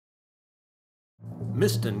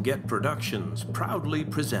Mist and Get Productions proudly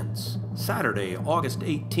presents Saturday, August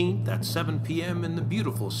 18th at 7 p.m. in the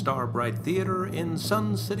beautiful Starbright Theater in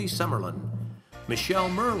Sun City, Summerlin. Michelle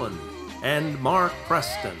Merlin and Mark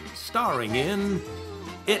Preston, starring in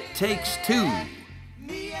It Takes Two.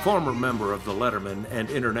 Former member of the Letterman and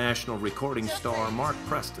international recording star Mark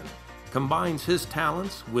Preston combines his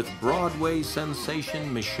talents with Broadway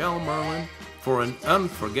sensation Michelle Merlin for an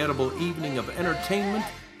unforgettable evening of entertainment,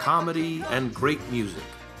 comedy, and great music.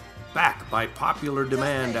 Back by popular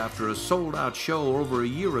demand after a sold-out show over a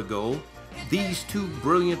year ago, these two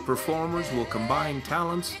brilliant performers will combine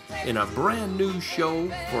talents in a brand new show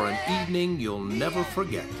for an evening you'll never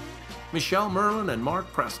forget. Michelle Merlin and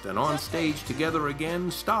Mark Preston on stage together again,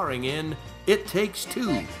 starring in It Takes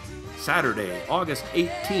Two, Saturday, August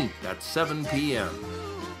 18th at 7 p.m.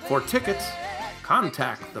 For tickets,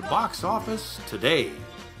 contact the box office today.